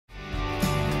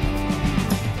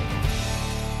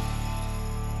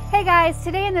Hey guys,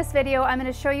 today in this video I'm going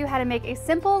to show you how to make a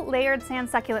simple layered sand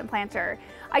succulent planter.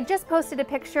 I just posted a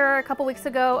picture a couple weeks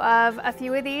ago of a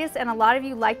few of these and a lot of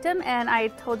you liked them, and I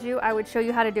told you I would show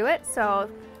you how to do it, so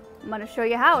I'm going to show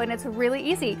you how, and it's really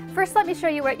easy. First, let me show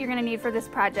you what you're going to need for this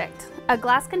project. A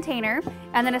glass container,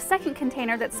 and then a second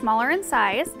container that's smaller in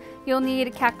size. You'll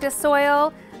need cactus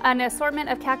soil, an assortment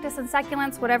of cactus and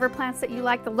succulents, whatever plants that you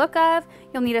like the look of.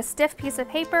 You'll need a stiff piece of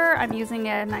paper. I'm using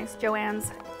a nice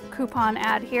Joann's coupon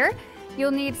ad here.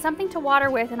 You'll need something to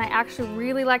water with, and I actually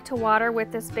really like to water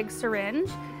with this big syringe.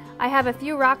 I have a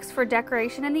few rocks for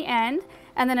decoration in the end,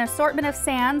 and then an assortment of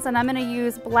sands, and I'm going to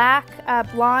use black,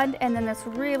 blonde, and then this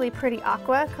really pretty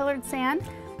aqua colored sand.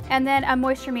 And then a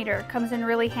moisture meter comes in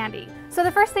really handy. So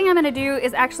the first thing I'm going to do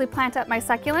is actually plant up my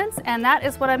succulents, and that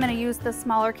is what I'm going to use the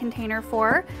smaller container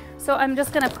for. So I'm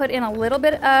just going to put in a little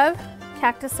bit of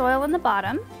cactus soil in the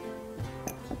bottom.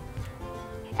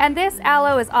 And this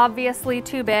aloe is obviously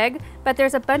too big, but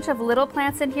there's a bunch of little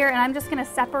plants in here, and I'm just going to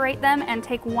separate them and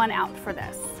take one out for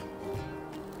this.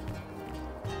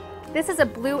 This is a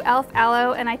blue elf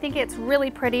aloe, and I think it's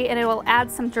really pretty, and it will add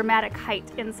some dramatic height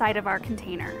inside of our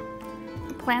container.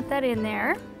 Plant that in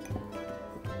there.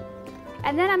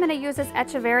 And then I'm going to use this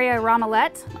Echeveria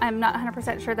Ramelette. I'm not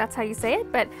 100% sure that's how you say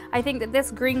it, but I think that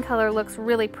this green color looks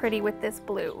really pretty with this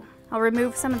blue. I'll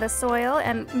remove some of the soil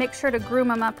and make sure to groom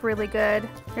them up really good.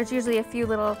 There's usually a few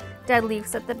little dead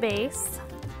leaves at the base.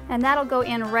 And that'll go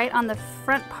in right on the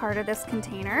front part of this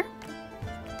container.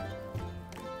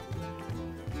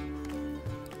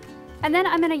 And then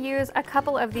I'm going to use a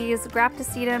couple of these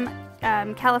Graptosedum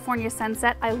California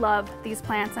Sunset. I love these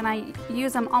plants, and I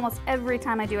use them almost every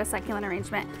time I do a succulent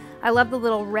arrangement. I love the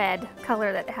little red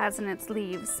color that it has in its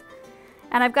leaves.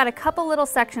 And I've got a couple little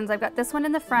sections. I've got this one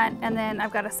in the front, and then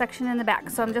I've got a section in the back.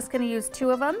 So I'm just going to use two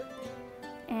of them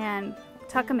and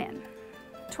tuck them in.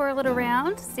 Twirl it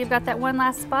around. See, I've got that one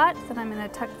last spot, then I'm going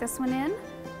to tuck this one in.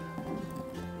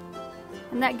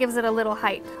 And that gives it a little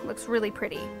height. Looks really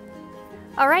pretty.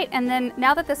 All right, and then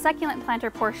now that the succulent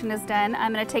planter portion is done,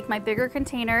 I'm going to take my bigger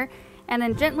container and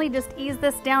then gently just ease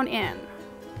this down in.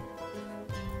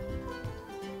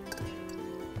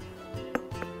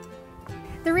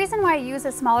 The reason why I use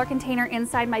a smaller container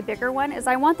inside my bigger one is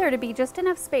I want there to be just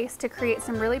enough space to create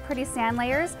some really pretty sand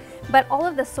layers, but all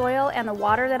of the soil and the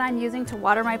water that I'm using to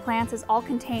water my plants is all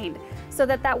contained, so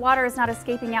that that water is not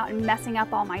escaping out and messing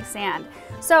up all my sand.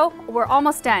 So we're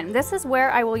almost done. This is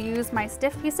where I will use my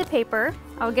stiff piece of paper.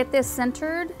 I'll get this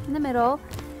centered in the middle,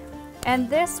 and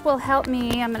this will help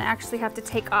me. I'm gonna actually have to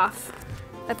take off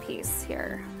a piece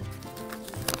here.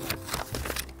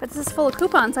 But this is full of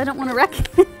coupons, I don't want to wreck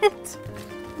it.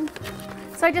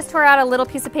 So I just tore out a little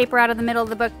piece of paper out of the middle of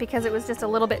the book because it was just a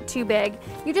little bit too big.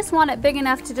 You just want it big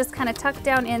enough to just kind of tuck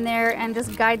down in there and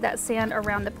just guide that sand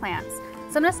around the plants.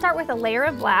 So I'm going to start with a layer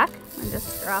of black and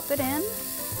just drop it in.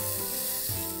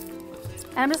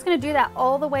 And I'm just going to do that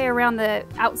all the way around the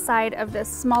outside of this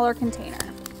smaller container.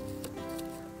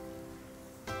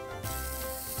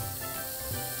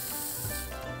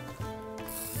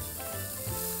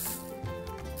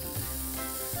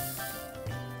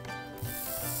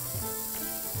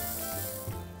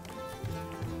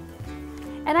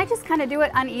 And I just kind of do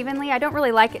it unevenly. I don't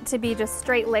really like it to be just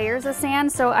straight layers of sand,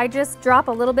 so I just drop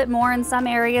a little bit more in some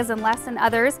areas and less in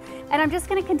others. And I'm just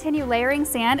going to continue layering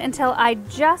sand until I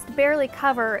just barely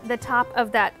cover the top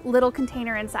of that little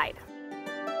container inside.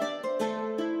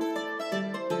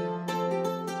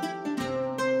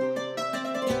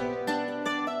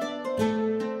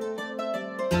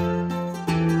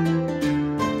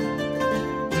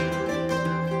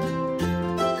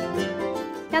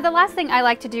 Now the last thing I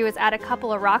like to do is add a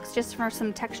couple of rocks just for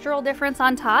some textural difference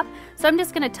on top. So I'm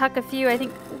just going to tuck a few. I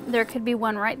think there could be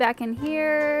one right back in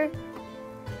here.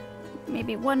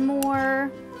 Maybe one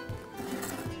more.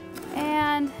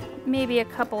 And maybe a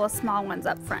couple of small ones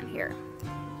up front here.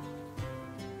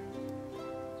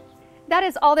 That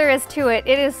is all there is to it.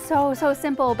 It is so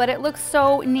simple, but it looks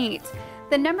so neat.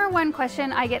 The number one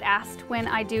question I get asked when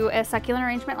I do a succulent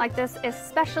arrangement like this,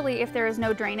 especially if there is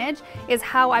no drainage, is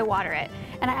how I water it.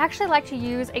 And I actually like to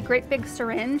use a great big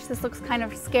syringe. This looks kind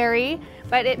of scary,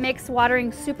 but it makes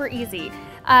watering super easy.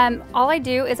 All I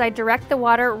do is I direct the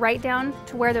water right down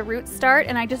to where the roots start,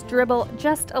 and I just dribble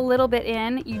just a little bit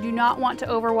in. You do not want to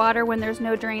overwater when there's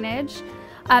no drainage.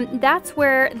 That's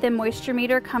where the moisture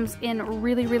meter comes in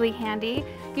really handy.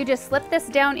 You just slip this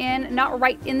down in, not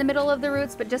right in the middle of the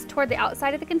roots, but just toward the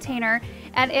outside of the container,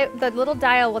 and the little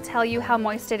dial will tell you how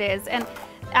moist it is. And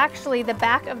actually, the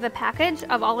back of the package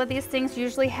of all of these things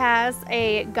usually has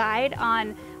a guide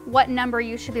on what number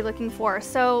you should be looking for.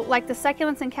 So like the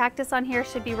succulents and cactus on here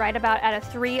should be right about at a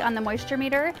 3 on the moisture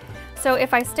meter. So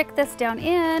if I stick this down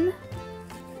in,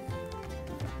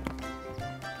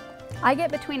 I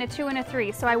get between a 2 and a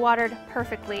 3, so I watered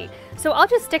perfectly. So I'll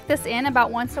just stick this in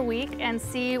about once a week and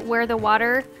see where the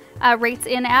water rates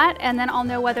in at, and then I'll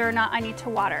know whether or not I need to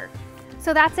water.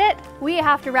 So that's it. We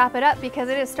have to wrap it up because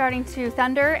it is starting to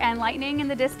thunder and lightning in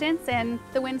the distance and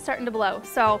the wind's starting to blow.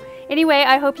 So anyway,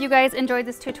 I hope you guys enjoyed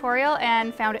this tutorial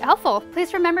and found it helpful.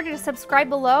 Please remember to subscribe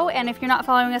below, and if you're not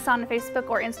following us on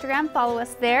Facebook or Instagram, follow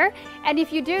us there. And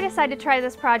if you do decide to try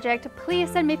this project,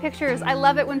 please send me pictures. I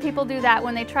love it when people do that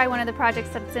when they try one of the projects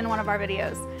that's in one of our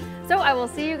videos. So I will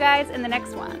see you guys in the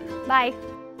next one. Bye.